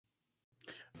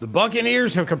The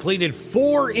Buccaneers have completed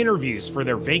 4 interviews for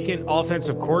their vacant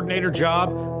offensive coordinator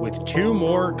job, with 2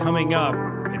 more coming up,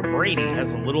 and Brady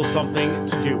has a little something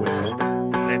to do with it.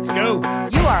 Let's go.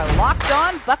 You are Locked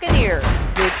On Buccaneers,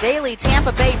 your daily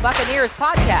Tampa Bay Buccaneers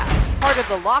podcast, part of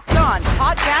the Locked On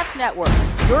Podcast Network,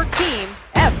 your team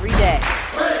every day.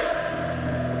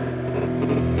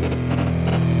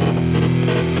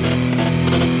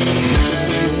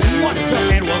 What's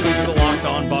up, and welcome to the Locked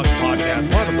On Bucs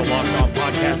podcast, part of the Locked On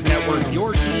Podcast Network,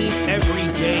 your team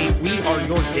every day. We are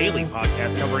your daily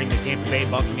podcast covering the Tampa Bay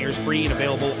Buccaneers, free and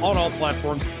available on all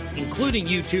platforms, including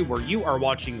YouTube, where you are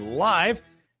watching live.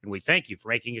 And we thank you for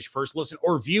making us your first listen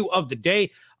or view of the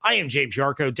day. I am James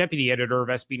Yarko, deputy editor of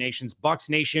SB Nation's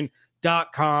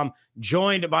BucsNation.com,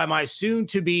 joined by my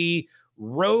soon-to-be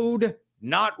road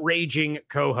not raging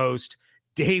co-host,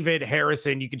 David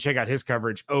Harrison. You can check out his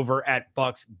coverage over at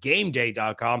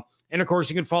BucsGameDay.com. And of course,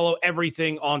 you can follow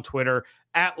everything on Twitter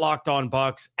at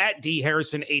LockedOnBucs, at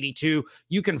DHarrison82.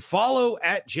 You can follow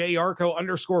at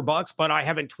JYarko_Bucs, but I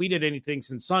haven't tweeted anything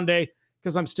since Sunday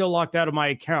because I'm still locked out of my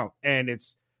account, and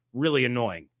it's really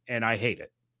annoying, and I hate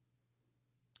it.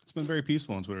 It's been very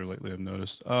peaceful on Twitter lately, I've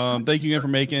noticed. Thank you again for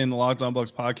making the Locked On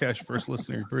Bucs podcast your first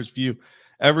listener, your first view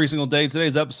every single day.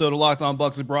 Today's episode of Locked On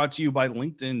Bucs is brought to you by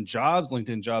LinkedIn Jobs.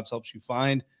 LinkedIn Jobs helps you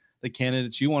find the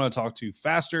candidates you want to talk to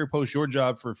faster. Post your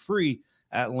job for free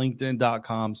at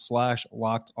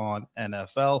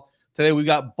linkedin.com/LockedOnNFL. Today, we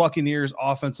got Buccaneers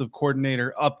offensive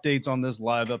coordinator updates on this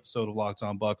live episode of Locked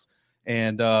On Bucs.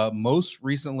 And most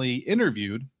recently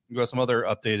interviewed, we got some other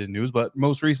updated news, but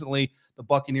most recently, the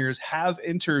Buccaneers have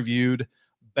interviewed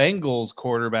Bengals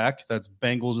quarterback. That's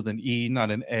Bengals with an E, not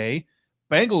an A.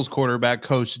 Bengals quarterback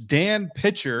coach Dan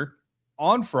Pitcher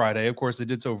on Friday. Of course, they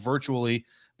did so virtually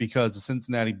because the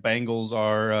Cincinnati Bengals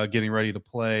are getting ready to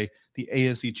play the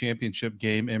AFC Championship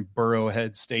game in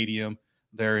Burrowhead Stadium.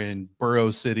 They're in Burrow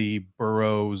City,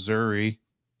 Burrow, Missouri.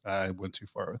 I went too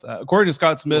far with that. According to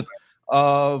Scott Smith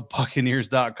of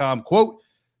Buccaneers.com, quote,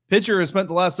 Pitcher has spent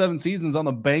the last 7 seasons on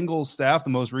the Bengals staff, the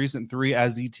most recent 3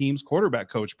 as the team's quarterback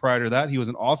coach. Prior to that, he was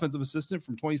an offensive assistant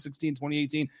from 2016,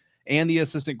 2018, and the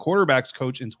assistant quarterbacks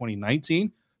coach in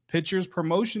 2019. Pitcher's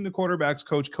promotion to quarterbacks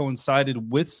coach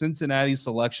coincided with Cincinnati's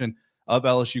selection of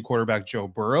LSU quarterback Joe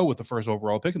Burrow with the first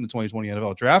overall pick in the 2020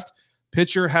 NFL draft.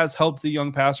 Pitcher has helped the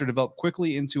young passer develop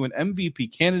quickly into an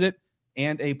MVP candidate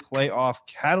and a playoff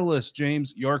catalyst.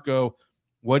 James Yarko,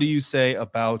 what do you say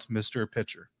about Mr.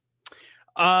 Pitcher?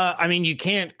 I mean, you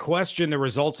can't question the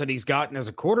results that he's gotten as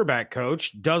a quarterback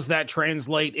coach. Does that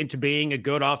translate into being a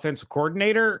good offensive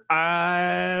coordinator?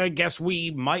 I guess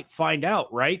we might find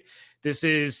out, right? This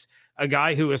is a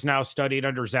guy who has now studied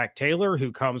under Zach Taylor,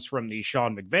 who comes from the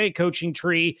Sean McVay coaching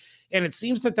tree. And it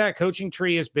seems that that coaching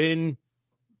tree has been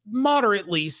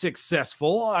moderately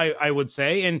successful, I would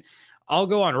say. And I'll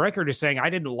go on record as saying I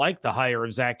didn't like the hire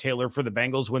of Zach Taylor for the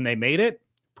Bengals when they made it.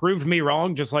 Proved me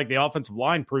wrong, just like the offensive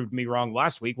line proved me wrong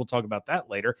last week. We'll talk about that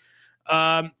later.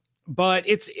 But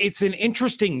it's an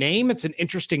interesting name. It's an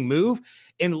interesting move.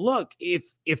 And look,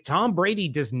 if Tom Brady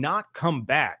does not come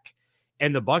back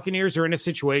and the Buccaneers are in a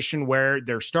situation where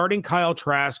they're starting Kyle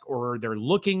Trask or they're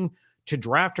looking to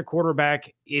draft a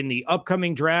quarterback in the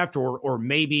upcoming draft or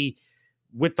maybe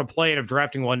with the plan of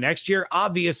drafting one next year,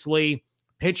 obviously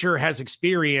Pitcher has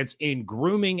experience in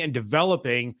grooming and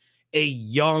developing a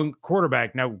young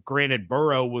quarterback. Now, granted,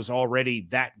 Burrow was already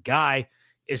that guy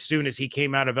as soon as he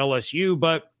came out of LSU,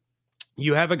 but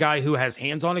you have a guy who has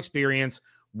hands-on experience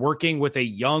working with a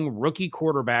young rookie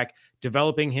quarterback,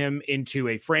 developing him into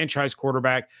a franchise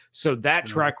quarterback. So that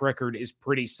track record is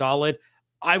pretty solid.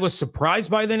 I was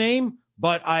surprised by the name,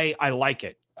 but I like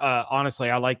it. Honestly,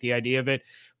 I like the idea of it.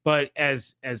 But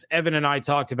as Evan and I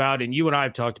talked about, and you and I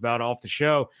have talked about off the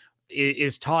show,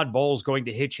 is Todd Bowles going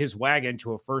to hitch his wagon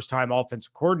to a first-time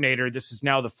offensive coordinator? This is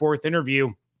now the 4th interview.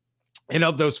 And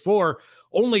of those 4,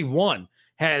 only one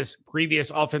has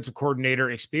previous offensive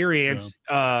coordinator experience.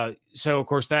 Yeah. So, of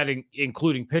course, that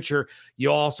including Pitcher.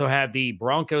 You also have the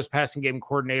Broncos passing game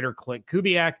coordinator, Clint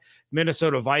Kubiak,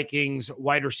 Minnesota Vikings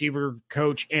wide receiver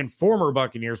coach, and former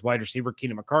Buccaneers wide receiver,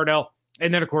 Keenan McCardell.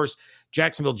 And then, of course,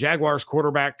 Jacksonville Jaguars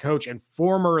quarterback coach and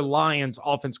former Lions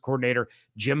offensive coordinator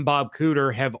Jim Bob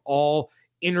Cooter have all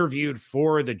interviewed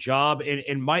for the job.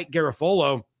 And Mike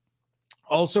Garafolo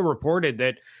also reported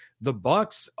that the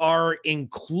Bucs are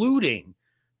including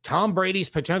Tom Brady's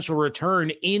potential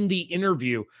return in the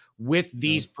interview with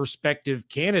these prospective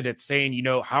candidates, saying, you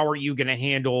know, how are you going to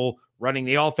handle running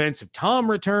the offense if Tom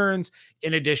returns,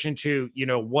 in addition to, you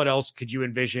know, what else could you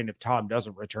envision if Tom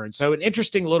doesn't return? So an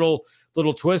interesting little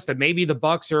twist that maybe the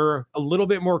Bucs are a little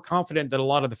bit more confident that a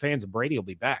lot of the fans of Brady will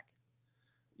be back.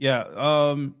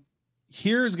 Yeah.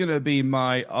 Here's going to be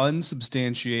my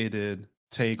unsubstantiated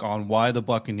take on why the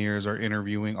Buccaneers are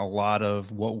interviewing a lot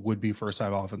of what would be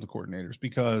first-time offensive coordinators.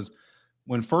 Because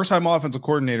when first-time offensive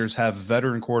coordinators have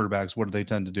veteran quarterbacks, what do they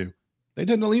tend to do? They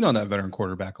tend to lean on that veteran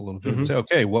quarterback a little bit and say,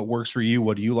 okay, what works for you?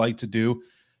 What do you like to do?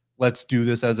 Let's do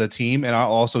this as a team. And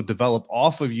I'll also develop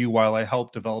off of you while I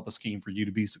help develop a scheme for you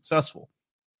to be successful.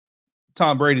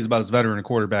 Tom Brady's about as veteran a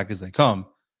quarterback as they come.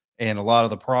 And a lot of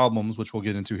the problems, which we'll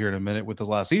get into here in a minute with the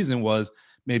last season, was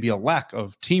maybe a lack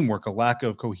of teamwork, a lack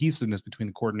of cohesiveness between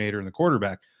the coordinator and the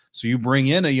quarterback. So you bring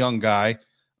in a young guy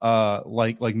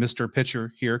like Mr.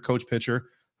 Pitcher here, Coach Pitcher,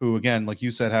 who, again, like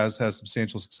you said, has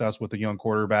substantial success with a young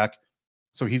quarterback.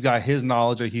 So he's got his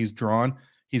knowledge that he's drawn.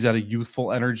 He's got a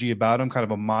youthful energy about him, kind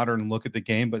of a modern look at the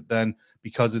game. But then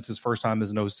because it's his first time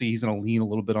as an OC, he's going to lean a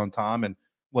little bit on Tom and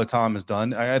what Tom has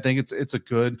done. I think it's a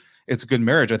good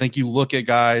marriage. I think you look at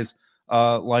guys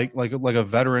like a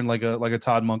veteran, like a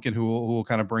Todd Monken, who will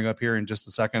kind of bring up here in just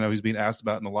a second. I know he's being asked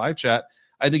about in the live chat.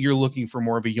 I think you're looking for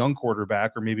more of a young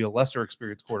quarterback or maybe a lesser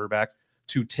experienced quarterback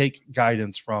to take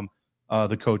guidance from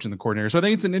the coach and the coordinator. So I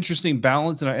think it's an interesting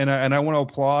balance, and I want to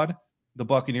applaud the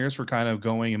Buccaneers for kind of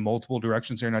going in multiple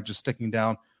directions here, not just sticking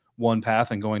down one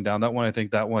path and going down that one. I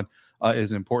think that one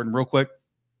is important. Real quick,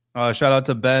 shout out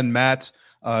to Ben, Matt,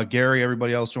 Gary,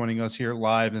 everybody else joining us here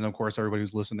live, and of course everybody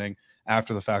who's listening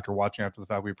after the fact or watching after the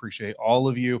fact. We appreciate all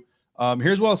of you.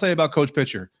 Here's what I'll say about Coach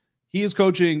Pitcher. He is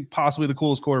coaching possibly the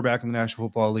coolest quarterback in the National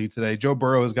Football League today. Joe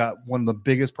Burrow has got one of the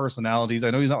biggest personalities.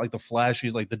 I know he's not like the flash,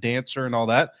 he's like the dancer and all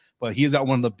that, but he's got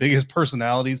one of the biggest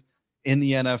personalities in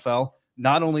the NFL.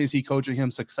 Not only is he coaching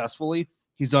him successfully,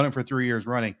 he's done it for 3 years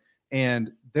running.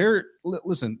 And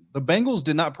listen, the Bengals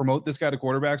did not promote this guy to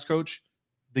quarterbacks coach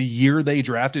the year they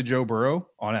drafted Joe Burrow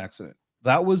on accident.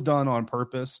 That was done on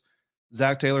purpose.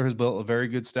 Zach Taylor has built a very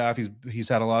good staff. He's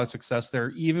had a lot of success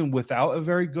there, even without a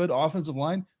very good offensive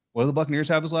line. What did the Buccaneers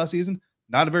have this last season?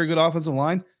 Not a very good offensive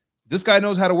line. This guy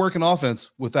knows how to work an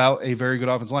offense without a very good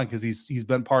offensive line because he's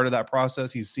been part of that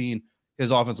process. He's seen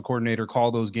his offensive coordinator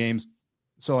call those games.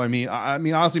 So, I mean,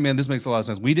 honestly, man, this makes a lot of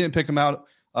sense. We didn't pick him out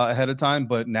ahead of time,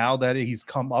 but now that he's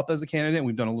come up as a candidate and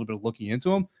we've done a little bit of looking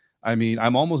into him, I mean,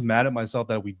 I'm almost mad at myself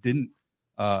that we didn't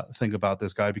think about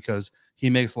this guy because he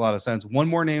makes a lot of sense. One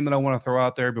more name that I want to throw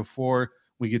out there before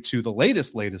we get to the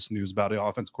latest news about the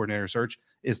offense coordinator search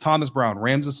is Thomas Brown,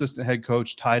 Rams assistant head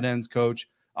coach, tight ends coach.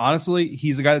 Honestly,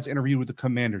 he's a guy that's interviewed with the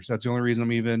Commanders. That's the only reason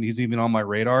he's even on my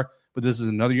radar. But this is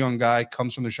another young guy,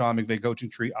 comes from the Sean McVay coaching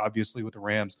tree, obviously with the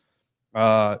Rams.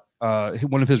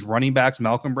 One of his running backs,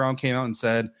 Malcolm Brown, came out and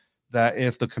said that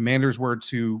if the Commanders were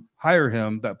to hire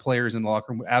him, that players in the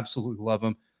locker room would absolutely love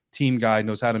him. Team guy,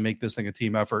 knows how to make this thing a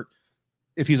team effort.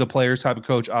 If he's a players type of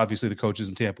coach, obviously the coaches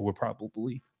in Tampa would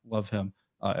probably love him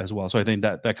as well. So I think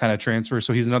that kind of transfers.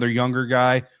 So he's another younger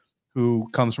guy who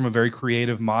comes from a very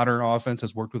creative, modern offense,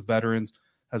 has worked with veterans,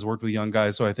 has worked with young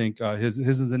guys. So I think his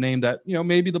is a name that,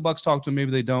 maybe the Bucs talk to him,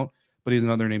 maybe they don't, but he's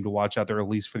another name to watch out there, at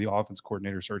least for the offense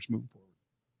coordinator search moving forward.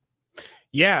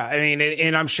 Yeah, I mean,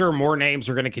 and I'm sure more names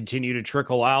are going to continue to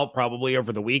trickle out probably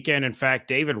over the weekend. In fact,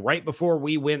 David, right before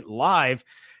we went live,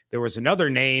 there was another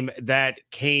name that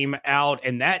came out,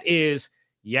 and that is,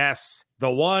 yes, the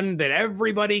one that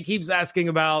everybody keeps asking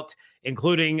about,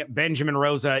 including Benjamin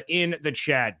Rosa in the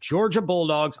chat. Georgia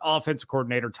Bulldogs offensive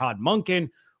coordinator Todd Monken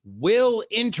will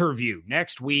interview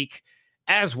next week,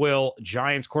 as will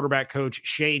Giants quarterback coach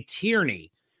Shea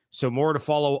Tierney. So more to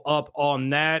follow up on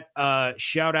that.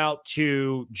 Shout out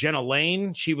to Jenna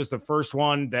Lane. She was the first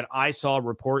one that I saw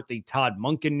report the Todd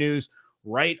Monken news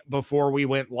right before we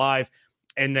went live.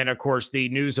 And then, of course, the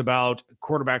news about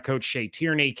quarterback coach Shea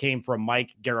Tierney came from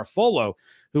Mike Garafolo,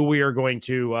 who we are going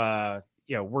to,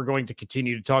 we're going to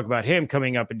continue to talk about him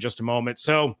coming up in just a moment.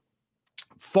 So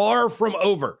far from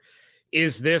over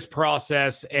is this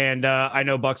process. And I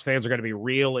know Bucs fans are going to be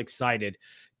real excited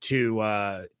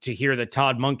to hear that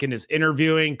Todd Monken is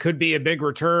interviewing. Could be a big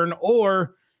return,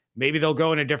 or maybe they'll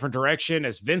go in a different direction.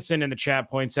 As Vincent in the chat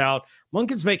points out,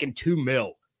 Monken's making $2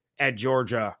 million at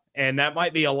Georgia, and that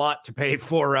might be a lot to pay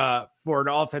for an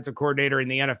offensive coordinator in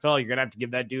the NFL. You're going to have to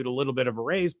give that dude a little bit of a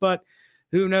raise, but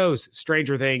who knows?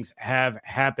 Stranger things have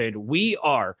happened. We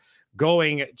are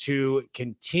going to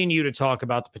continue to talk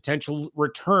about the potential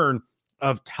return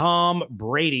of Tom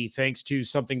Brady, thanks to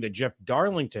something that Jeff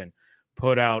Darlington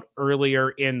put out earlier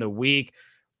in the week.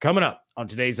 Coming up on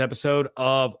today's episode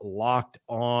of Locked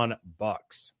On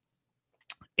Bucs.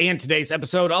 And today's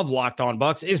episode of Locked On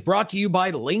Bucs is brought to you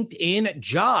by LinkedIn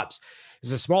Jobs.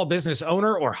 As a small business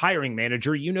owner or hiring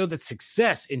manager, you know that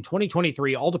success in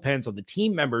 2023 all depends on the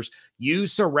team members you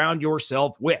surround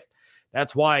yourself with.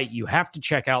 That's why you have to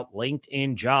check out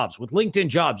LinkedIn Jobs. With LinkedIn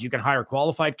Jobs, you can hire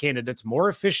qualified candidates more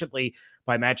efficiently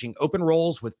by matching open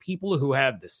roles with people who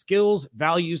have the skills,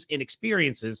 values, and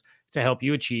experiences to help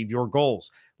you achieve your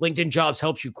goals. LinkedIn Jobs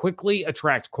helps you quickly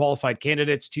attract qualified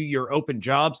candidates to your open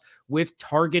jobs with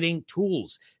targeting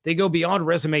tools. They go beyond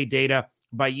resume data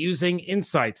by using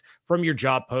insights from your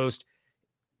job post,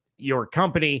 your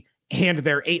company, and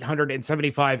their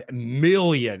 875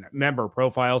 million member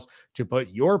profiles to put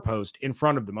your post in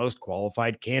front of the most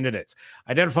qualified candidates.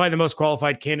 Identify the most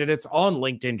qualified candidates on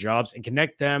LinkedIn Jobs and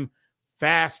connect them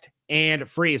fast and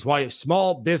free. Is why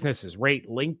small businesses rate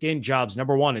LinkedIn Jobs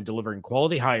 #1 in delivering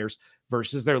quality hires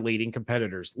versus their leading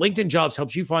competitors. LinkedIn Jobs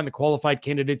helps you find the qualified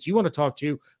candidates you want to talk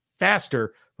to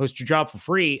faster. Post your job for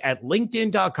free at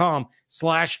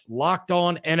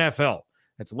linkedin.com/lockedonnfl.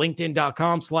 That's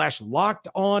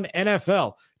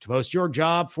linkedin.com/lockedonnfl to post your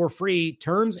job for free.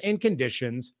 Terms and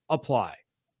conditions apply.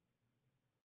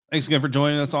 Thanks again for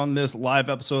joining us on this live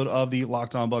episode of the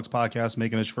Locked On Bucs podcast,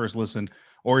 making us your first listen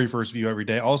or your first view every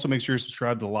day. Also, make sure you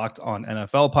subscribe to the Locked On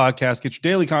NFL podcast. Get your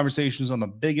daily conversations on the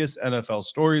biggest NFL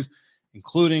stories,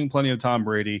 including plenty of Tom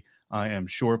Brady, I am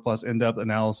sure, plus in-depth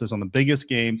analysis on the biggest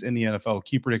games in the NFL,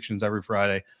 key predictions every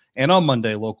Friday. And on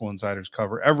Monday, local insiders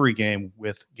cover every game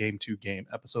with game-to-game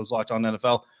episodes. Locked On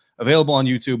NFL, available on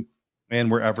YouTube and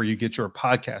wherever you get your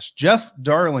podcast. Jeff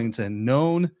Darlington,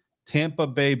 known Tampa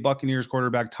Bay Buccaneers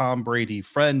quarterback Tom Brady,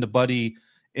 friend, buddy,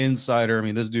 insider. I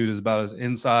mean, this dude is about as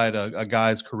inside a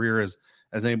guy's career as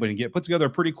anybody can get. Put together a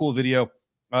pretty cool video.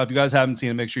 If you guys haven't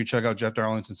seen it, make sure you check out Jeff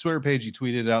Darlington's Twitter page. He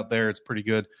tweeted it out there. It's pretty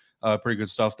good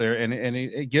stuff there. And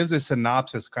it gives a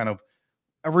synopsis kind of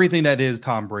everything that is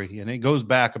Tom Brady. And it goes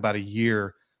back about a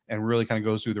year and really kind of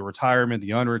goes through the retirement, the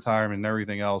unretirement, and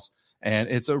everything else. And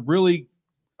it's a really,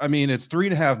 I mean, it's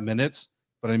 3.5 minutes,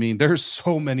 but I mean, there's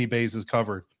so many bases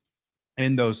covered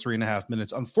in those 3.5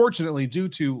 minutes. Unfortunately, due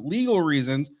to legal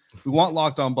reasons, we want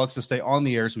Locked On Bucs to stay on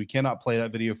the air, so we cannot play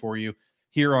that video for you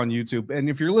here on YouTube. And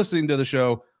if you're listening to the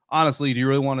show, honestly, do you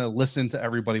really want to listen to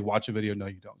everybody watch a video? No,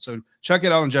 you don't. So check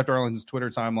it out on Jeff Darlington's Twitter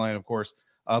timeline, of course.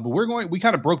 But we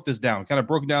kind of broke this down,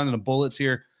 broke it down into bullets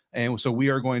here. And so we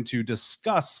are going to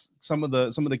discuss some of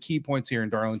the key points here in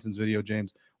Darlington's video,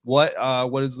 James. I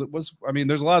mean,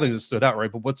 there's a lot of things that stood out,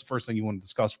 right? But what's the first thing you want to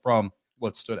discuss from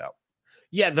what stood out?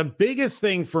 Yeah, the biggest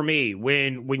thing for me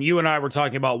when you and I were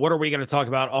talking about what are we going to talk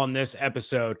about on this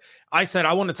episode, I said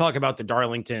I want to talk about the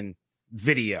Darlington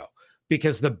video,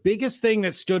 because the biggest thing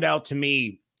that stood out to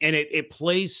me, and it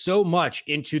plays so much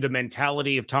into the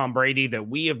mentality of Tom Brady that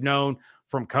we have known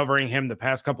from covering him the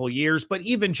past couple of years, but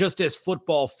even just as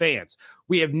football fans,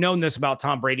 we have known this about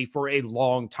Tom Brady for a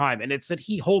long time, and it's that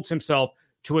he holds himself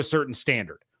to a certain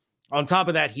standard. On top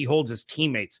of that, he holds his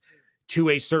teammates to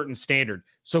a certain standard.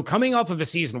 So coming off of a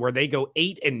season where they go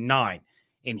 8-9,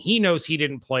 and he knows he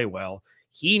didn't play well,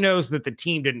 he knows that the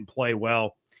team didn't play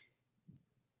well,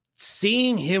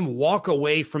 seeing him walk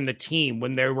away from the team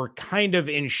when they were kind of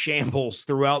in shambles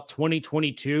throughout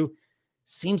 2022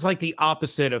 seems like the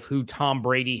opposite of who Tom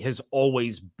Brady has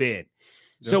always been.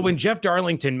 So when Jeff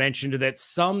Darlington mentioned that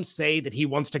some say that he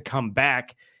wants to come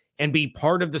back and be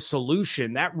part of the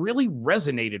solution, that really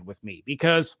resonated with me,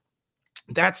 because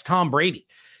that's Tom Brady.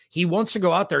 He wants to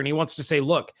go out there and he wants to say,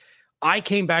 look, I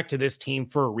came back to this team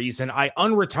for a reason. I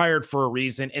unretired for a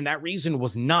reason. And that reason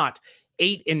was not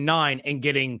 8-9 and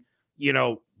getting,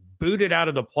 booted out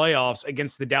of the playoffs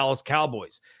against the Dallas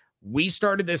Cowboys. We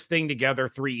started this thing together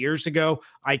 3 years ago.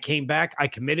 I came back. I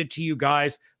committed to you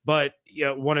guys. But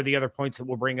one of the other points that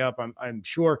we'll bring up, I'm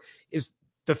sure, is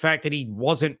the fact that he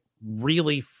wasn't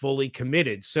really fully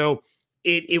committed. So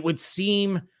it would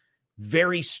seem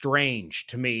very strange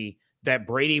to me that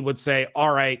Brady would say,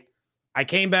 all right, I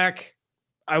came back,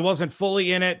 I wasn't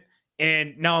fully in it,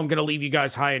 and now I'm going to leave you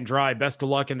guys high and dry. Best of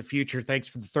luck in the future. Thanks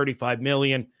for the $35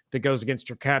 million that goes against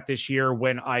your cap this year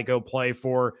when I go play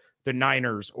for the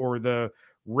Niners or the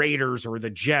Raiders or the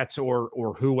Jets or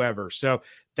whoever. So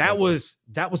that was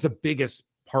the biggest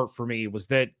part for me, was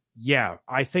that, yeah,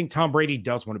 I think Tom Brady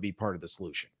does want to be part of the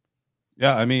solution.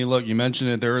 Yeah, I mean, look, you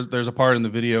mentioned it. There's a part in the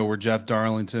video where Jeff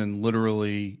Darlington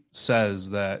literally says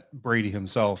that Brady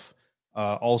himself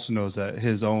also knows that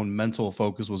his own mental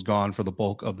focus was gone for the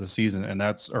bulk of the season,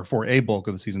 for a bulk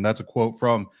of the season. That's a quote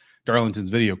from Darlington's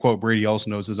video. Quote, Brady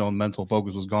also knows his own mental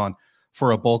focus was gone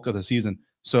for a bulk of the season.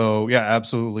 So, yeah,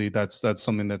 absolutely. That's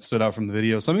something that stood out from the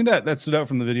video. Something that stood out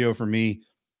from the video for me,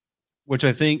 which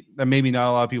I think that maybe not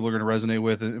a lot of people are going to resonate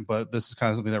with, but this is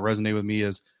kind of something that resonated with me,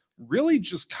 is really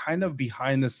just kind of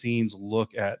behind the scenes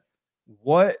look at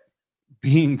what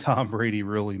being Tom Brady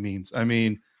really means. I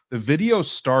mean, the video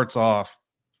starts off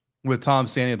with Tom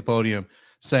standing at the podium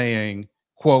saying,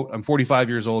 quote, "I'm 45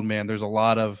 years old, man. There's a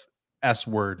lot of S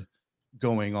word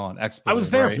going on." I was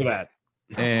there right? for that.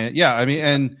 And yeah, I mean,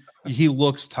 and he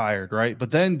looks tired, right?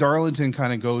 But then Darlington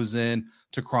kind of goes in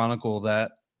to chronicle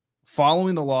that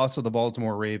following the loss of the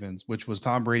Baltimore Ravens, which was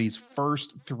Tom Brady's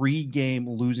first 3-game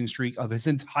losing streak of his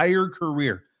entire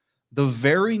career, the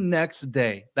very next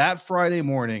day, that Friday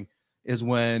morning, is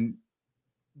when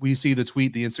we see the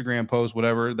tweet, the Instagram post,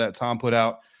 whatever that Tom put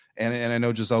out. And I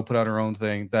know Giselle put out her own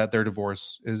thing that their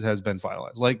divorce has been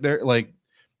finalized. Like they're like,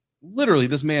 literally,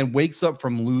 this man wakes up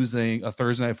from losing a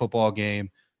Thursday night football game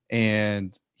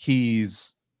and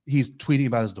he's tweeting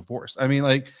about his divorce. I mean,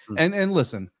 like, and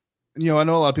listen, I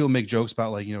know a lot of people make jokes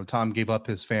about like, Tom gave up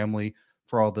his family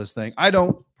for all this thing. I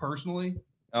don't personally,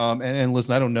 and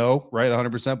listen, I don't know, right,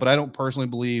 100%, but I don't personally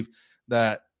believe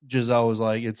that Giselle was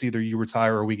like, it's either you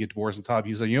retire or we get divorced. And Tom,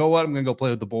 you say, you know what, I'm going to go play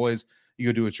with the boys. You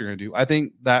go do what you're going to do. I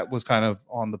think that was kind of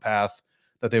on the path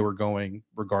that they were going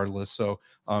regardless. So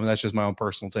that's just my own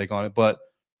personal take on it. But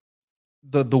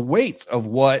the weight of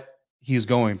what he's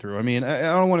going through, I mean, I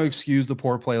don't want to excuse the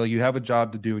poor play. Like, you have a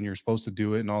job to do and you're supposed to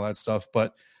do it and all that stuff.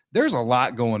 But there's a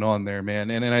lot going on there,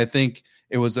 man. And I think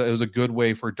it was a good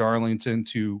way for Darlington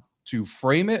to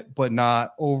frame it, but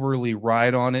not overly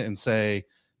ride on it and say,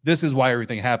 this is why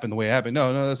everything happened the way it happened.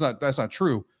 No, that's not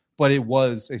true. But it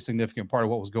was a significant part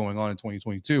of what was going on in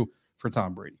 2022 for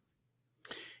Tom Brady.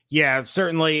 Yeah,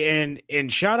 certainly.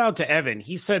 And shout out to Evan.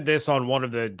 He said this on one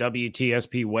of the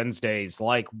WTSP Wednesdays,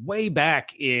 like way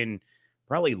back in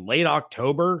probably late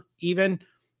October, even,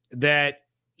 that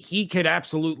he could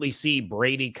absolutely see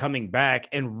Brady coming back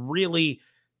and really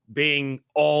being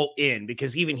all in,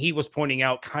 because even he was pointing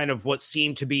out kind of what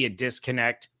seemed to be a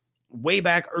disconnect way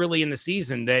back early in the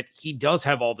season, that he does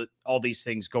have all these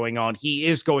things going on. He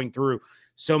is going through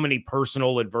so many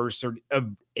personal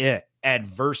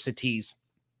adversities.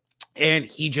 And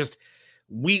he just,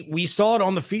 we saw it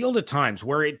on the field at times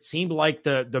where it seemed like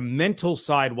the mental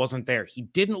side wasn't there. He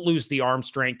didn't lose the arm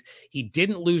strength. He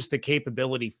didn't lose the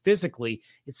capability physically.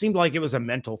 It seemed like it was a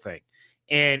mental thing.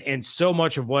 And so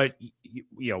much of what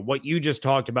you just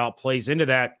talked about plays into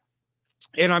that.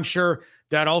 And I'm sure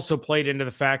that also played into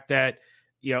the fact that,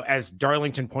 as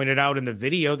Darlington pointed out in the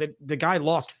video, that the guy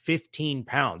lost 15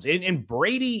 pounds. And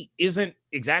Brady isn't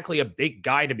exactly a big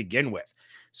guy to begin with.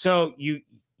 So you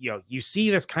see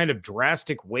this kind of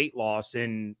drastic weight loss.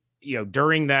 And,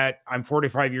 during that, I'm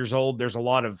 45 years old, there's a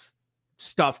lot of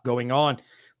stuff going on.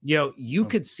 You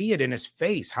could see it in his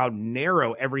face, how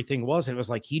narrow everything was. And it was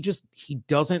like, he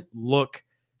doesn't look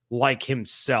like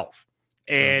himself.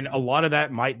 And a lot of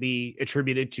that might be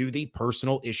attributed to the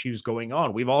personal issues going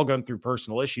on. We've all gone through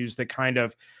personal issues that kind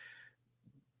of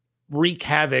wreak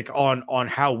havoc on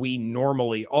how we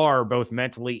normally are, both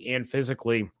mentally and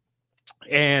physically.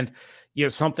 And,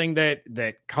 something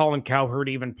that Colin Cowherd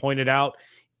even pointed out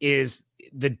is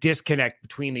the disconnect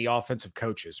between the offensive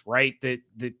coaches, right?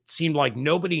 That seemed like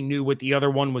nobody knew what the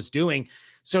other one was doing.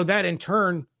 So that in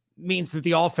turn means that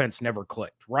the offense never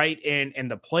clicked, right? And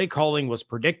the play calling was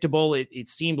predictable. It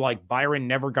seemed like Byron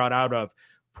never got out of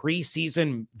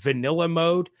preseason vanilla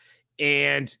mode.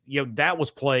 And, that was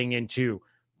playing into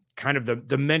kind of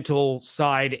the mental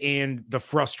side and the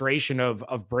frustration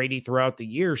of Brady throughout the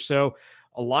year. So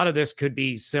a lot of this could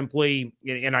be simply,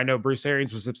 and I know Bruce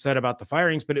Arians was upset about the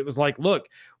firings, but it was like, look,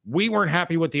 we weren't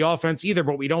happy with the offense either,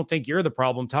 but we don't think you're the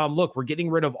problem, Tom. Look, we're getting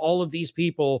rid of all of these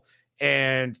people.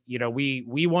 And,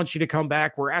 we want you to come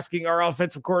back. We're asking our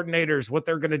offensive coordinators what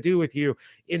they're going to do with you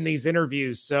in these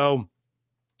interviews. So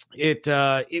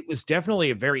it was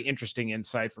definitely a very interesting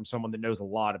insight from someone that knows a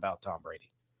lot about Tom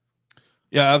Brady.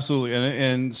 Yeah, absolutely.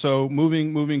 And so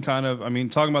moving kind of, I mean,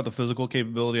 talking about the physical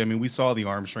capability, I mean, we saw the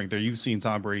arm strength there. You've seen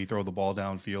Tom Brady throw the ball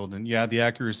downfield, and yeah, the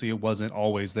accuracy, it wasn't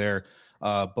always there,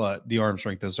 but the arm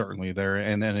strength is certainly there.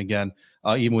 And then again,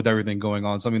 even with everything going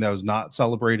on, something that was not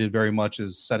celebrated very much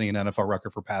is setting an NFL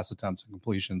record for pass attempts and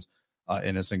completions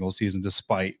in a single season,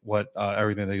 despite what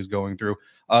everything that he's going through.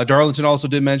 Darlington also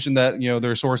did mention that,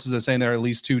 there are sources that saying there are at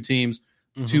least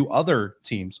two other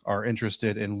teams are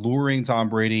interested in luring Tom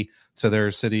Brady to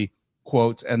their city,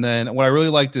 quote. And then what I really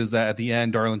liked is that at the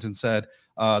end, Darlington said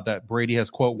that Brady has,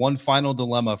 quote, one final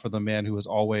dilemma for the man who has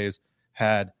always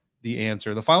had the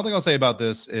answer. The final thing I'll say about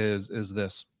this is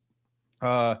this.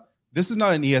 This is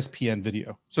not an ESPN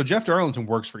video. So Jeff Darlington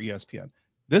works for ESPN.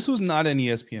 This was not an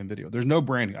ESPN video. There's no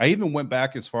branding. I even went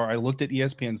back as far, I looked at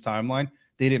ESPN's timeline.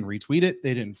 They didn't retweet it.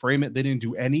 They didn't frame it. They didn't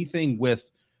do anything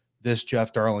with this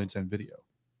Jeff Darlington video,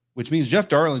 which means Jeff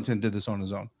Darlington did this on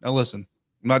his own. Now, listen,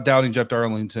 I'm not doubting Jeff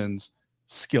Darlington's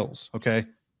skills, okay?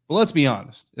 But let's be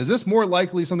honest. Is this more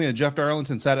likely something that Jeff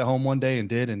Darlington sat at home one day and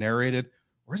did and narrated,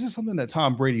 Or is it something that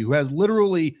Tom Brady, who has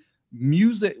literally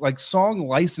music, like song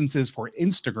licenses for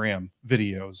Instagram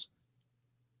videos,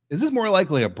 is this more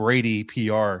likely a Brady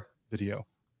PR video?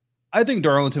 I think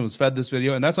Darlington was fed this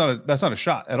video, and that's not a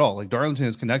shot at all. Like, Darlington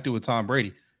is connected with Tom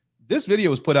Brady. This video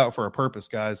was put out for a purpose,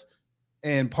 guys.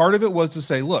 And part of it was to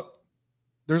say, look,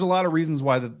 there's a lot of reasons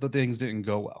why the things didn't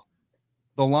go well.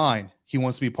 The line, he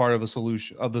wants to be part of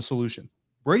the solution.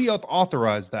 Brady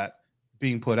authorized that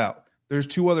being put out. There's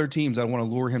 2 other teams that want to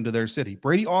lure him to their city.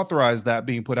 Brady authorized that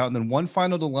being put out. And then one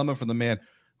final dilemma for the man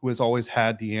who has always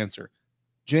had the answer.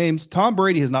 James, Tom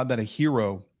Brady has not been a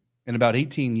hero in about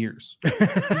 18 years.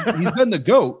 He's been the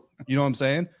GOAT, you know what I'm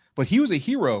saying? But he was a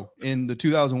hero in the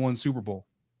 2001 Super Bowl.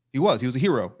 He was a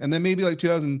hero. And then maybe like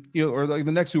 2000, or like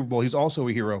the next Super Bowl, he's also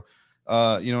a hero.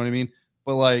 You know what I mean?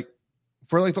 But like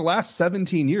for like the last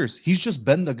 17 years, he's just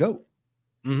been the GOAT.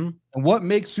 Mm-hmm. And what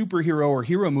makes superhero or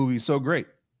hero movies so great?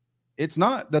 It's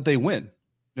not that they win.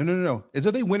 No. It's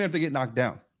that they win if they get knocked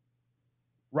down.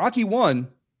 Rocky 1,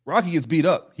 Rocky gets beat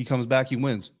up. He comes back, he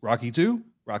wins. Rocky 2,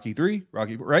 Rocky 3,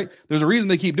 Rocky 4, right? There's a reason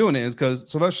they keep doing it, is because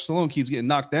Sylvester Stallone keeps getting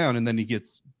knocked down and then he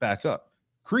gets back up.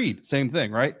 Creed, same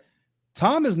thing, right?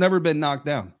 Tom has never been knocked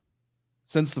down.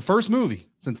 Since the first movie,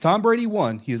 since Tom Brady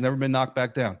won, he has never been knocked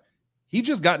back down. He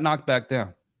just got knocked back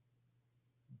down.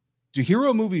 Do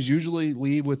hero movies usually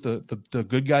leave with the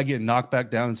good guy getting knocked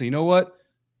back down and say, you know what?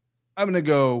 I'm going to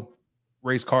go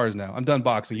race cars now. I'm done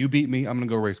boxing. You beat me. I'm going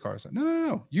to go race cars.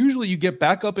 No. Usually you get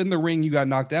back up in the ring you got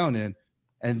knocked down in,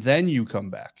 and then you come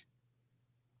back.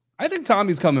 I think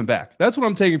Tommy's coming back. That's what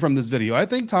I'm taking from this video. I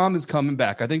think Tom is coming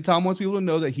back. I think Tom wants people to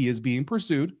know that he is being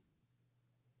pursued,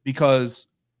 because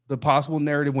the possible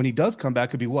narrative when he does come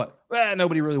back could be what?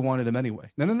 Nobody really wanted him anyway.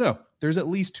 No. There's at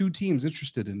least 2 teams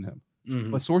interested in him.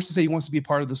 Mm-hmm. But sources say he wants to be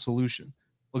part of the solution.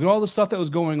 Look at all the stuff that was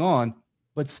going on,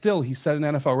 but still he set an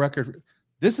NFL record.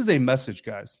 This is a message,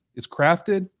 guys. It's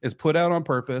crafted. It's put out on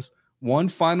purpose. One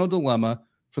final dilemma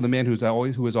for the man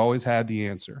who has always had the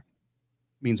answer.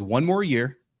 It means 1 more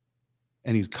year,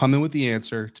 and he's coming with the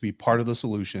answer to be part of the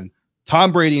solution.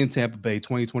 Tom Brady in Tampa Bay,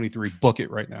 2023. Book it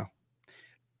right now.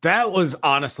 That was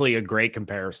honestly a great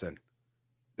comparison.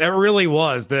 That really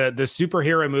was the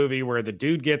superhero movie where the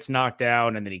dude gets knocked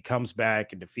down and then he comes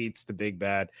back and defeats the big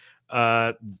bad.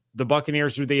 The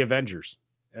Buccaneers are the Avengers.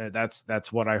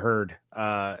 That's what I heard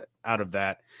out of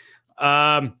that.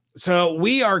 So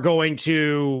we are going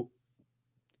to,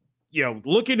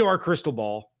 look into our crystal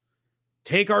ball,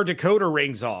 take our decoder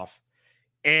rings off,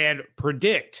 and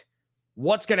predict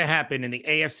what's going to happen in the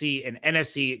AFC and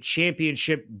NFC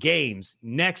championship games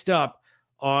next up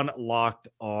on Locked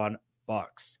On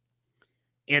Bucs.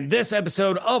 And this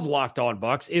episode of Locked On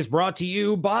Bucs is brought to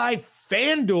you by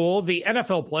FanDuel. The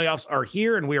NFL playoffs are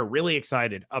here, and we are really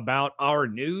excited about our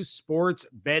new sports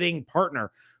betting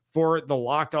partner for the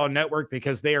Locked On Network,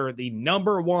 because they are the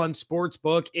 #1 sports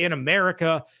book in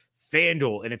America,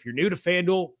 FanDuel. And if you're new to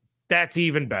FanDuel, that's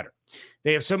even better.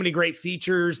 They have so many great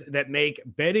features that make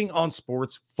betting on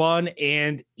sports fun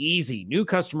and easy. New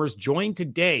customers join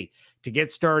today to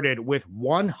get started with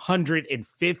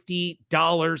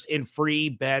 $150 in free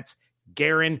bets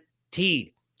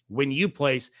guaranteed when you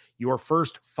place your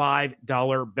first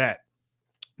 $5 bet.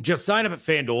 Just sign up at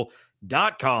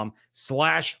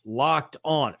FanDuel.com/locked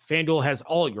on. FanDuel has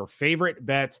all your favorite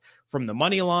bets, from the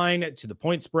money line to the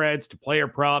point spreads to player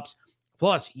props.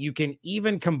 Plus, you can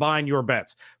even combine your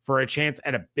bets for a chance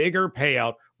at a bigger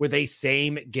payout with a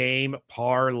same-game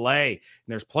parlay. And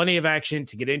there's plenty of action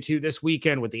to get into this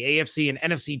weekend with the AFC and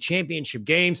NFC championship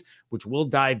games, which we'll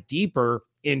dive deeper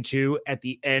into at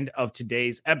the end of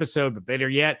today's episode. But better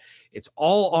yet, it's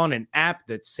all on an app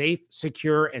that's safe,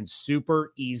 secure, and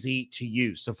super easy to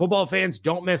use. So football fans,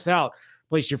 don't miss out.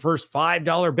 Place your first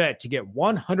 $5 bet to get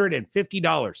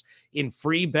 $150 in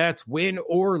free bets, win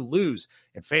or lose,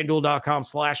 at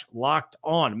FanDuel.com/locked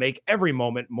on. Make every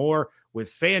moment more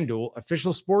with FanDuel,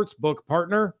 official sports book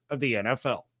partner of the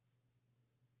NFL.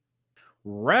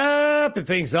 Wrapping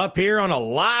things up here on a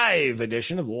live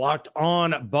edition of the Locked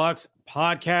On Bucs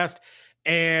podcast.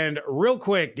 And real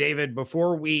quick, David,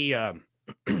 before we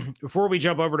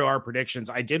jump over to our predictions,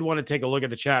 I did want to take a look at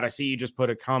the chat. I see you just put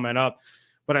a comment up,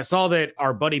 but I saw that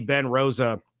our buddy Ben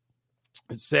Rosa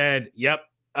said, yep,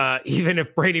 even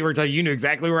if Brady returns, you knew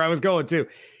exactly where I was going to.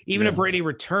 Even if Brady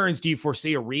returns, do you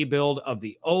foresee a rebuild of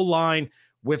the O-line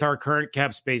with our current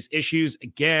cap space issues?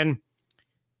 Again,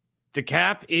 the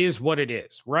cap is what it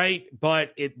is, right?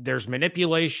 But there's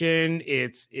manipulation.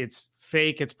 It's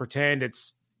fake. It's pretend.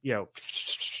 It's,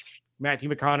 Matthew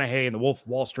McConaughey and the Wolf of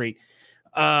Wall Street.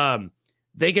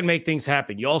 They can make things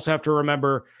happen. You also have to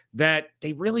remember that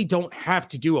they really don't have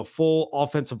to do a full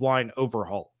offensive line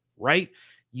overhaul, right?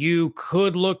 You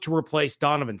could look to replace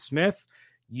Donovan Smith.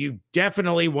 You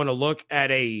definitely want to look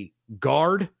at a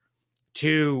guard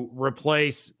to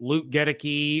replace Luke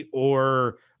Gedeke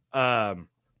or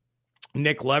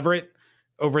Nick Leverett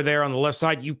over there on the left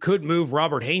side. You could move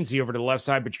Robert Hainsey over to the left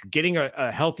side, but you're getting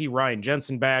a healthy Ryan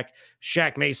Jensen back.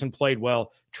 Shaq Mason played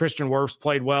well. Tristan Wirfs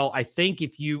played well. I think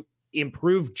if you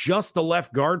improve just the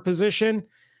left guard position,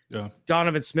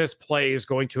 Donovan Smith's play is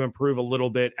going to improve a little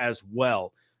bit as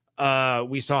well.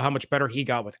 We saw how much better he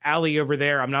got with Ali over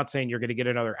there. I'm not saying you're going to get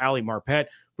another Ali Marpet,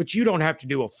 but you don't have to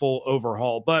do a full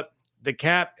overhaul. But the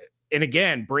cap, and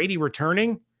again, Brady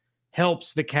returning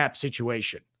helps the cap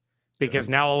situation because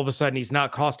now all of a sudden he's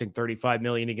not costing $35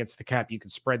 million against the cap. You can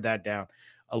spread that down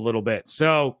a little bit.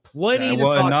 So plenty to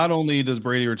talk. And not only does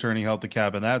Brady returning help the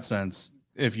cap in that sense,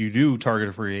 if you do target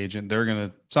a free agent, they're going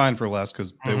to sign for less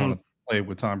because they want to play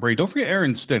with Tom Brady. Don't forget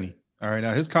Aaron Stinney. All right,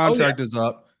 now his contract is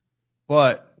up,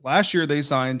 but last year they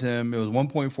signed him. It was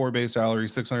 1.4 base salary,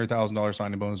 $600,000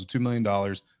 signing bonus, $2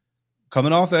 million.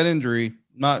 Coming off that injury,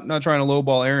 not trying to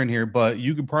lowball Aaron here, but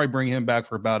you could probably bring him back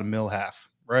for about $1.5 million,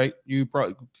 right? You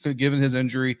probably could, given his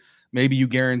injury, maybe you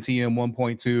guarantee him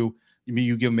 1.2.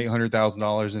 You give him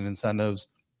 $800,000 in incentives.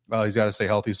 He's got to stay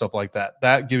healthy, stuff like that.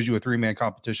 That gives you a 3-man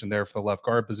competition there for the left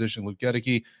guard position. Luke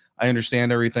Gedeke, I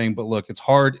understand everything, but look, it's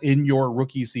hard in your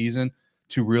rookie season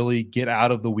to really get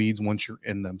out of the weeds once you're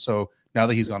in them. So now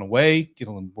that he's gone away, get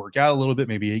him to work out a little bit.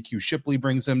 Maybe AQ Shipley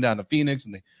brings him down to Phoenix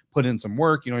and they put in some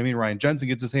work. You know what I mean? Ryan Jensen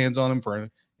gets his hands on him for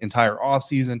an entire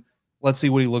offseason. Let's see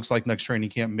what he looks like next training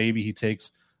camp. Maybe he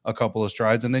takes a couple of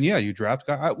strides. And then, you draft.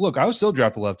 I would still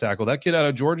draft a left tackle. That kid out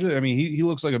of Georgia, I mean, he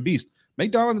looks like a beast.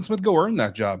 Make Donovan Smith go earn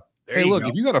that job.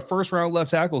 If you got a first-round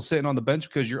left tackle sitting on the bench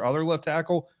because your other left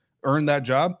tackle earned that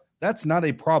job, that's not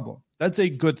a problem. That's a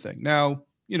good thing. Now,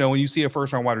 when you see a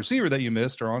first-round wide receiver that you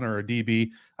missed or a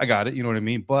DB, I got it. You know what I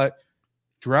mean? But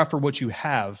draft for what you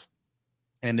have.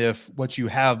 And if what you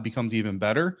have becomes even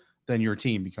better, then your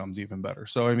team becomes even better.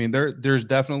 So, I mean, there's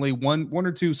definitely one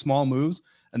or two small moves,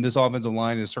 and this offensive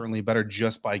line is certainly better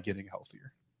just by getting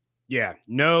healthier. Yeah,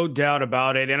 no doubt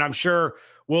about it. And I'm sure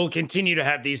we'll continue to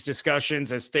have these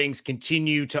discussions as things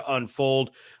continue to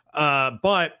unfold.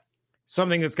 But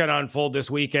something that's going to unfold this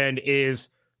weekend is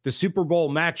the Super Bowl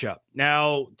matchup.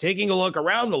 Now, taking a look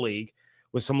around the league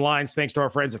with some lines, thanks to our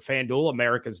friends at FanDuel,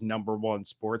 America's #1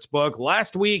 sports book.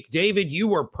 Last week, David, you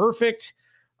were perfect.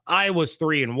 I was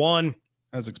 3-1.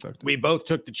 As expected. We both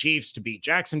took the Chiefs to beat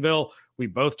Jacksonville. We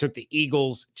both took the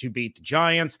Eagles to beat the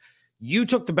Giants. You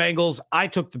took the Bengals. I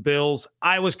took the Bills.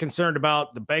 I was concerned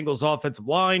about the Bengals offensive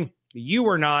line. You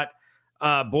were not.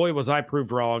 Boy, was I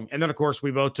proved wrong. And then, of course,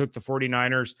 we both took the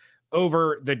 49ers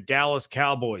over the Dallas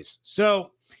Cowboys.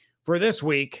 So for this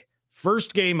week,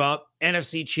 first game up,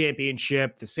 NFC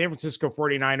Championship, the San Francisco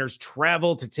 49ers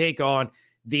travel to take on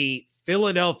the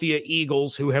Philadelphia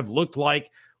Eagles, who have looked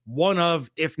like one of,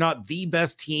 if not the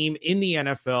best team in the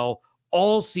NFL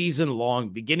all season long.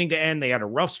 Beginning to end, they had a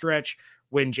rough stretch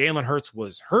when Jalen Hurts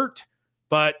was hurt,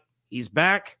 but he's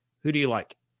back. Who do you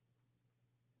like?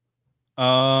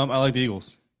 I like the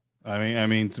Eagles. I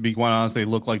mean, to be quite honest, they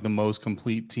look like the most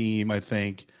complete team, I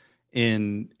think,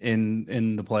 in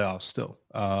the playoffs still.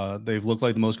 They've looked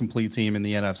like the most complete team in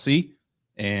the NFC,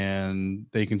 and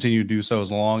they continue to do so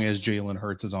as long as Jalen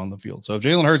Hurts is on the field. So if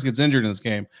Jalen Hurts gets injured in this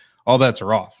game, all bets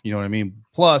are off. You know what I mean?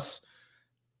 Plus,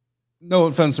 no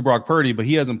offense to Brock Purdy, but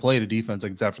he hasn't played a defense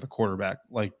except for the quarterback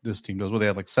like this team does. Where they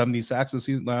have like 70 sacks this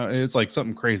season. It's like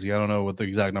something crazy. I don't know what the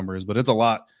exact number is, but it's a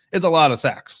lot. It's a lot of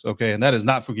sacks. Okay, and that is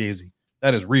not fugazi.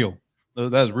 That is real.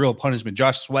 That is real punishment.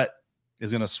 Josh Sweat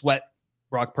is going to sweat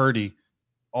Brock Purdy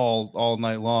all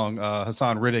night long.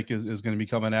 Hassan Riddick is going to be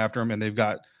coming after him, and they've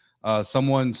got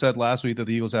someone said last week that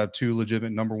the Eagles have 2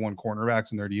 legitimate #1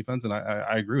 cornerbacks in their defense, and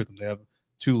I agree with them. They have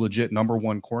 2 legit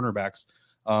 #1 cornerbacks.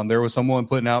 There was someone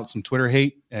putting out some Twitter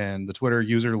hate, and the Twitter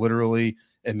user literally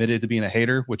admitted to being a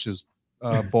hater, which is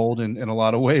bold in a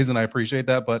lot of ways, and I appreciate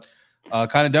that, but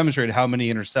kind of demonstrated how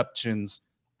many interceptions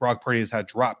Brock Purdy has had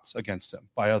dropped against him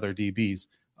by other DBs.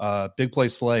 Big play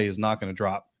Slay is not going to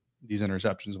drop these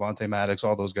interceptions. Vontae Maddox,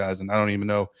 all those guys, and I don't even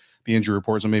know the injury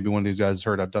reports, so maybe one of these guys has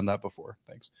heard I've done that before.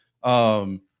 Thanks.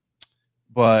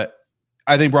 But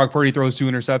I think Brock Purdy throws 2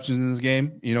 interceptions in this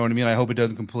game. You know what I mean? I hope it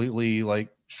doesn't completely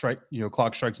strike,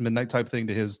 clock strikes midnight type thing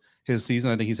to his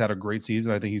season. I think he's had a great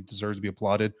season. I think he deserves to be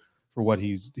applauded for what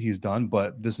he's done.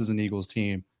 But this is an Eagles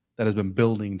team that has been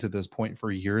building to this point for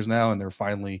years now, and they're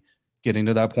finally getting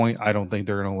to that point. I don't think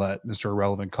they're going to let Mr.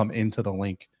 Irrelevant come into the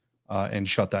link and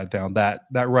shut that down. That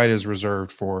right is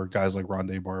reserved for guys like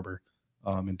Rondé Barber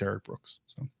and Derek Brooks.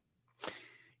 So.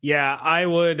 Yeah, I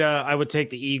would take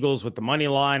the Eagles with the money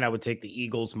line. I would take the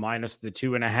Eagles minus the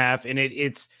 2.5. And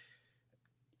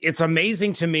it's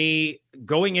amazing to me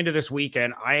going into this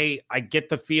weekend. I get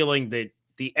the feeling that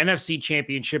the NFC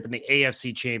Championship and the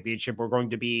AFC Championship are going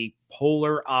to be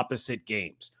polar opposite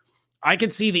games. I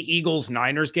could see the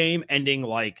Eagles-Niners game ending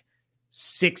like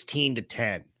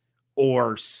 16-10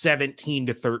 or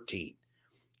 17-13.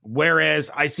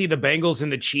 Whereas I see the Bengals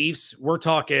and the Chiefs, we're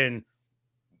talking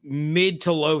mid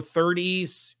to low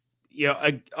 30s,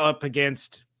 up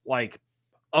against like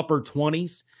upper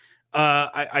 20s.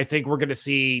 I think we're going to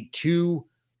see two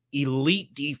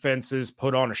elite defenses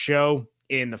put on a show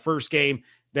in the first game,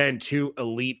 then two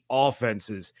elite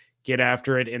offenses get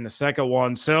after it in the second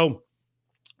one. So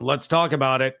let's talk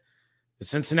about it. The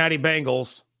Cincinnati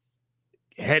Bengals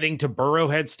heading to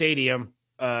Burrowhead Stadium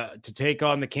to take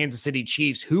on the Kansas City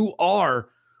Chiefs, who are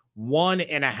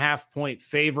 1.5-point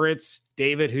favorites.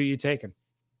 David, who are you taking?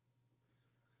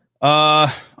 I'm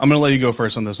going to let you go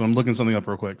first on this one. I'm looking something up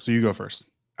real quick. So you go first.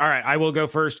 All right, I will go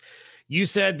first. You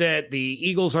said that the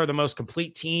Eagles are the most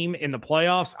complete team in the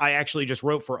playoffs. I actually just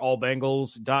wrote for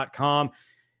allbengals.com.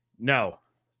 No,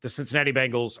 the Cincinnati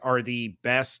Bengals are the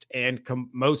best and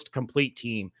most complete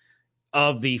team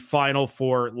of the final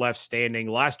four left standing.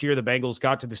 Last year, the Bengals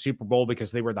got to the Super Bowl because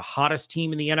they were the hottest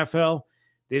team in the NFL.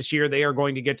 This year, they are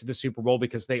going to get to the Super Bowl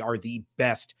because they are the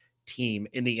best team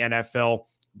in the NFL.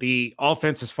 The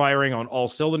offense is firing on all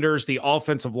cylinders. The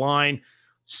offensive line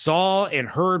saw and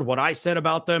heard what I said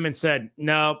about them and said,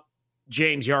 no,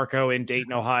 James Yarko in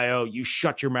Dayton, Ohio, you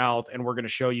shut your mouth, and we're going to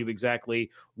show you exactly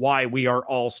why we are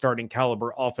all starting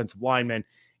caliber offensive linemen,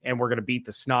 and we're going to beat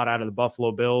the snot out of the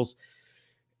Buffalo Bills.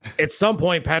 At some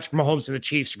point, Patrick Mahomes and the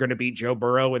Chiefs are going to beat Joe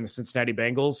Burrow and the Cincinnati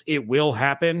Bengals. It will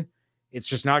happen. It's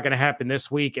just not going to happen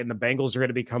this week, and the Bengals are going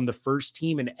to become the first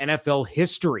team in NFL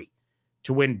history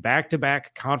to win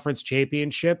back-to-back conference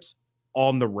championships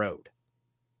on the road.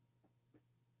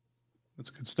 That's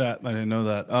a good stat. I didn't know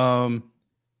that.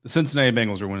 The Cincinnati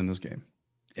Bengals are winning this game,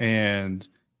 and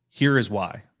here is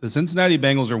why. The Cincinnati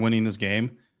Bengals are winning this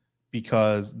game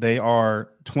because they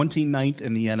are 29th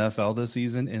in the NFL this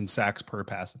season in sacks per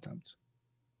pass attempt.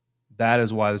 That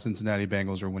is why the Cincinnati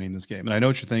Bengals are winning this game. And I know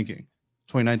what you're thinking.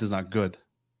 29th is not good.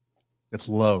 It's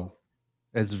low.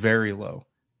 It's very low.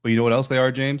 But you know what else they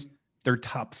are, James? They're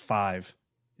top 5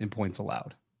 in points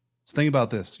allowed. So think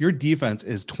about this. Your defense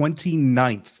is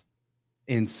 29th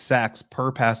in sacks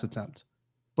per pass attempt,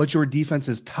 but your defense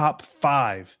is top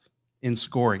 5 in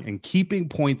scoring and keeping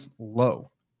points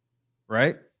low,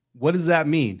 right? What does that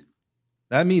mean?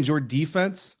 That means your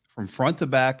defense from front to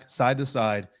back, side to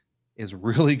side, is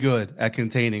really good at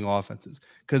containing offenses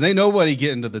because ain't nobody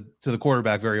getting to the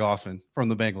quarterback very often from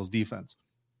the Bengals defense,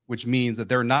 which means that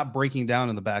they're not breaking down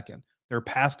in the back end. Their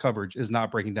pass coverage is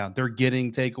not breaking down. They're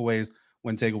getting takeaways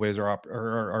when takeaways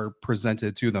are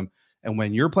presented to them. And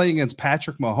when you're playing against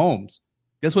Patrick Mahomes,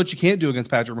 guess what you can't do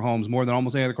against Patrick Mahomes more than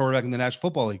almost any other quarterback in the National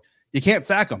Football League? You can't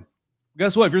sack him.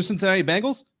 Guess what? If you're Cincinnati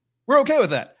Bengals, we're okay with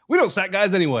that. We don't sack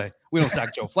guys anyway. We don't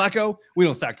sack Joe Flacco. We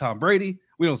don't sack Tom Brady.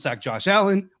 We don't sack Josh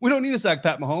Allen. We don't need to sack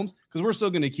Pat Mahomes because we're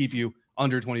still going to keep you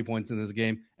under 20 points in this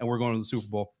game, and we're going to the Super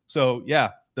Bowl. So,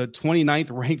 yeah, the 29th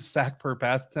ranked sack per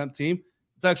pass attempt team,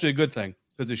 it's actually a good thing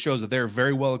because it shows that they're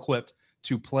very well equipped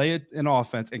to play an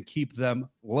offense and keep them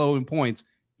low in points,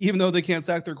 even though they can't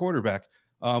sack their quarterback.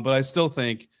 But I still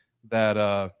think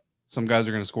that some guys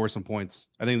are going to score some points.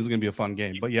 I think this is going to be a fun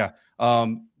game. But, yeah,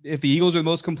 if the Eagles are the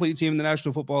most complete team in the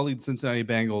National Football League, the Cincinnati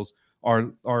Bengals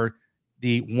are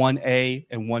the 1A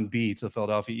and 1B to the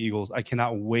Philadelphia Eagles. I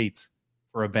cannot wait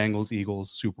for a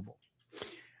Bengals-Eagles Super Bowl.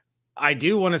 I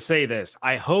do want to say this.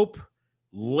 I hope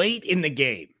late in the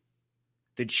game,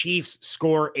 the Chiefs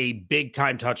score a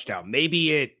big-time touchdown.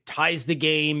 Maybe it ties the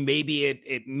game. Maybe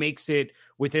it makes it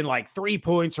within like 3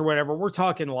 points or whatever. We're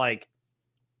talking like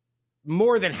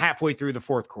more than halfway through the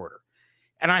fourth quarter.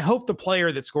 And I hope the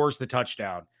player that scores the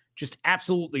touchdown just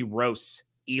absolutely roasts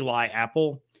Eli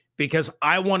Apple, because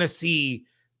I want to see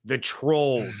the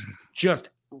trolls just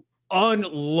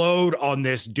unload on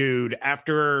this dude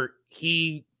after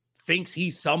he thinks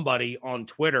he's somebody on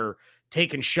Twitter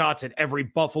taking shots at every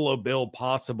Buffalo Bill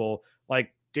possible.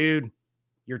 Like, dude,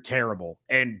 you're terrible.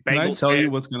 And Bengals, can I tell you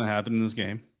what's going to happen in this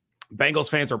game? Bengals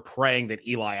fans are praying that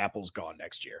Eli Apple's gone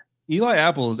next year. Eli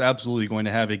Apple is absolutely going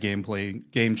to have a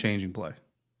game-changing play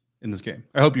in this game.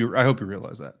 I hope you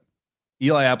realize that.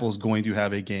 Eli Apple is going to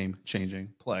have a game-changing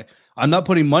play. I'm not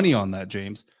putting money on that,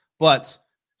 James, but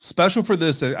special for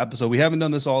this episode. We haven't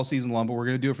done this all season long, but we're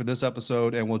going to do it for this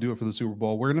episode, and we'll do it for the Super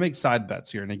Bowl. We're going to make side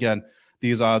bets here. And again,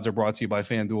 these odds are brought to you by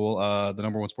FanDuel, the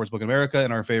 #1 sportsbook in America,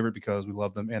 and our favorite because we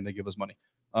love them and they give us money.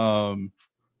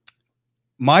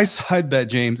 My side bet,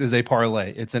 James, is a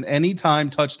parlay. It's an anytime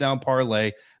touchdown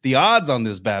parlay. The odds on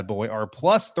this bad boy are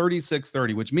plus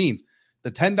 36.30, which means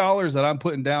the $10 that I'm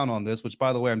putting down on this, which,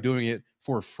 by the way, I'm doing it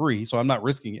for free, so I'm not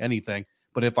risking anything.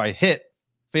 But if I hit,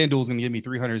 FanDuel is going to give me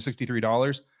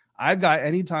 $363. I've got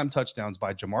anytime touchdowns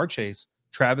by Jamar Chase,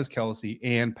 Travis Kelce,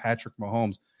 and Patrick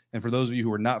Mahomes. And for those of you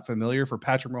who are not familiar, for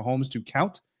Patrick Mahomes to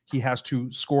count, he has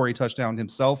to score a touchdown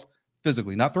himself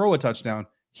physically, not throw a touchdown.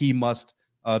 He must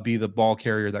be the ball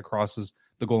carrier that crosses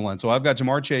the goal line. So I've got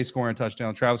Jamar Chase scoring a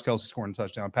touchdown, Travis Kelce scoring a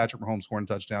touchdown, Patrick Mahomes scoring a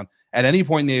touchdown. At any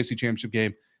point in the AFC Championship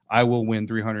game, I will win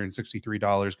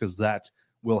 $363 because that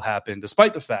will happen,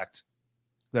 despite the fact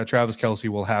that Travis Kelce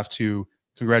will have to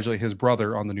congratulate his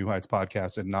brother on the New Heights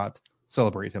podcast and not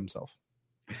celebrate himself.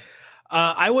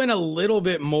 I went a little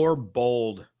bit more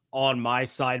bold on my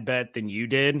side bet than you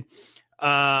did.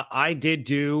 I did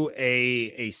do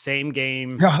a same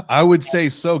game. Yeah, I would say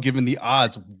so, given the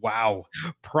odds. Wow.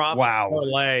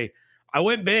 Parlay. I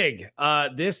went big.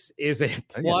 This is a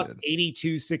plus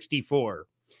 82.64.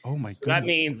 Oh my goodness. That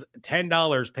means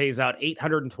 $10 pays out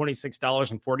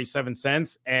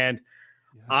 $826.47. And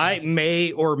I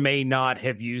may or may not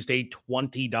have used a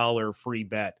 $20 free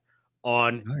bet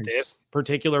on this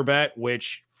particular bet,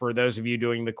 which for those of you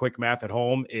doing the quick math at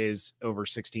home is over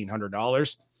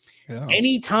 $1,600. Yeah.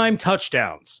 Anytime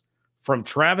touchdowns from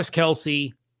Travis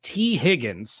Kelce, T.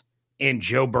 Higgins, and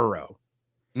Joe Burrow.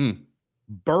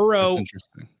 Burrow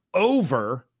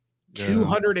over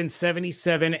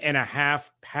 277.5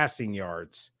 passing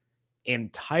yards,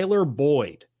 and Tyler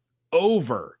Boyd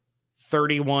over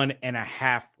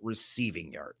 31.5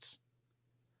 receiving yards.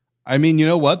 I mean, you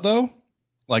know what though?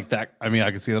 Like that. I mean,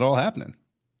 I could see that all happening.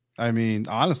 I mean,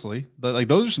 honestly, but like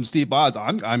those are some steep odds.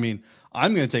 I'm going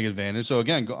to take advantage. So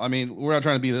again, I mean, we're not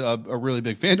trying to be a really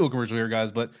big FanDuel commercial here,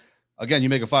 guys, but again, you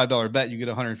make a $5 bet, you get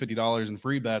 $150 in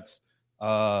free bets.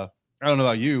 I don't know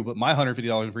about you, but my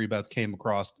 $150 in free bets came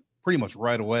across pretty much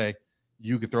right away.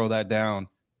 You could throw that down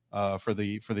for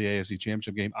the AFC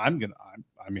Championship game. I've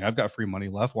got free money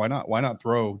left. Why not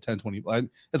throw 10, 20?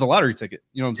 It's a lottery ticket.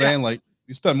 You know what I'm saying? Like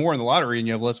you spend more in the lottery and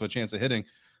you have less of a chance of hitting.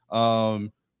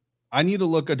 I need to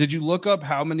look. Did you look up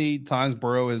how many times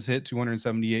Burrow has hit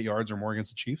 278 yards or more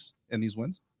against the Chiefs in these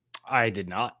wins? I did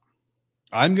not.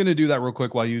 I'm going to do that real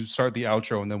quick while you start the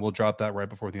outro, and then we'll drop that right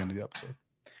before the end of the episode.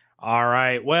 All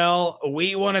right. Well,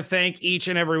 we want to thank each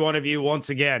and every one of you once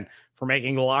again for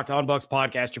making the Locked On Bucs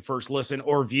podcast your first listen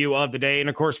or view of the day. And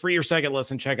of course, for your second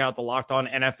listen, check out the Locked On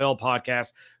NFL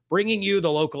podcast, bringing you the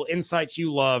local insights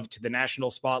you love to the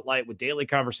national spotlight with daily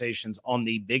conversations on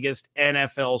the biggest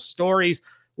NFL stories.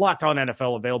 Locked On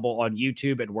NFL available on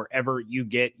YouTube and wherever you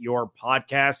get your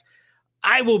podcasts.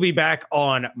 I will be back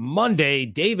on Monday.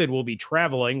 David will be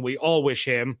traveling. We all wish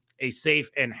him a safe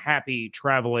and happy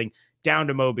traveling down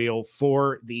to Mobile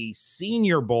for the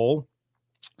Senior Bowl.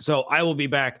 So I will be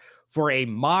back for a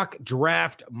mock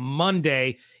draft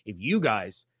Monday. If you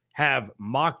guys have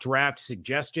mock draft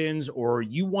suggestions or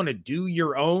you want to do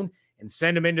your own and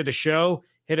send them into the show,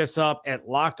 hit us up at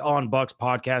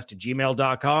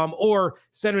lockedonbuckspodcast@gmail.com or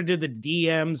send them to the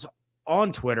DMs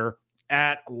on Twitter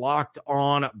at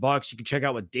LockedOnBucks. You can check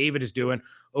out what David is doing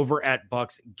over at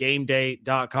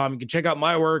BucksGameDay.com. You can check out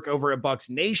my work over at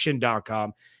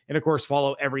BucksNation.com. And, of course,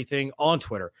 follow everything on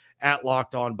Twitter at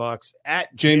LockedOnBucks.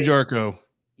 At James Jarko.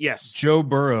 Yes. Joe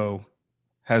Burrow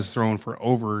has thrown for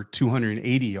over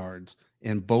 280 yards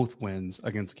in both wins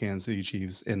against Kansas City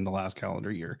Chiefs in the last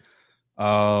calendar year.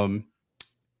 I'm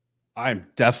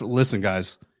definitely, listen,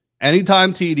 guys,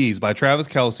 anytime TDs by Travis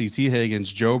Kelce, T.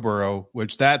 Higgins, Joe Burrow,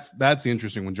 which that's the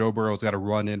interesting when Joe Burrow's got to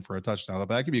run in for a touchdown.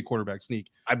 That could be a quarterback sneak.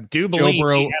 I do believe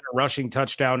he had a rushing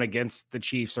touchdown against the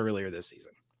Chiefs earlier this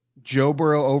season. Joe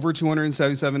Burrow over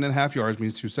 277.5 yards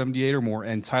means 278 or more,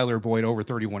 and Tyler Boyd over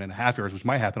 31.5 yards, which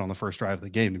might happen on the first drive of the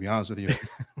game, to be honest with you.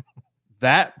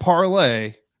 That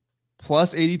parlay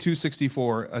plus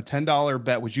 82.64, a $10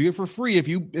 bet, which you get for free if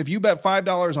you bet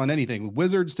 $5 on anything.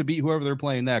 Wizards to beat whoever they're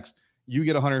playing next, you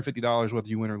get $150 whether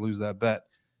you win or lose that bet.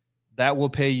 That will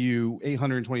pay you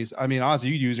 $820. I mean, honestly,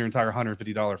 you use your entire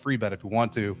 $150 free bet if you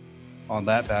want to on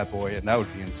that bad boy, and that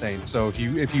would be insane. So if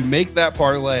you make that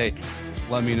parlay,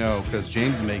 let me know, because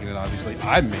James is making it, obviously.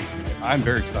 I'm making it. I'm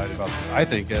very excited about this. I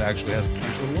think it actually has the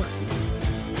potential to work.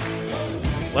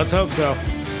 Let's hope so. All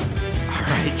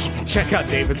right. Check out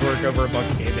David's work over at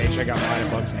Bucks Game Day. Check out mine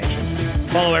at Bucks Nation.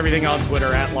 Follow everything on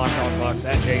Twitter at LockedOnBucks,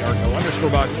 at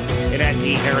JArco_Bucks, and at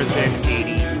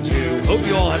DHarrison82. Hope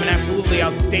you all have an absolutely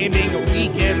outstanding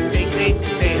weekend. Stay safe,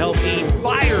 stay healthy,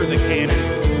 fire the cannons.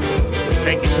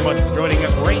 Thank you so much for joining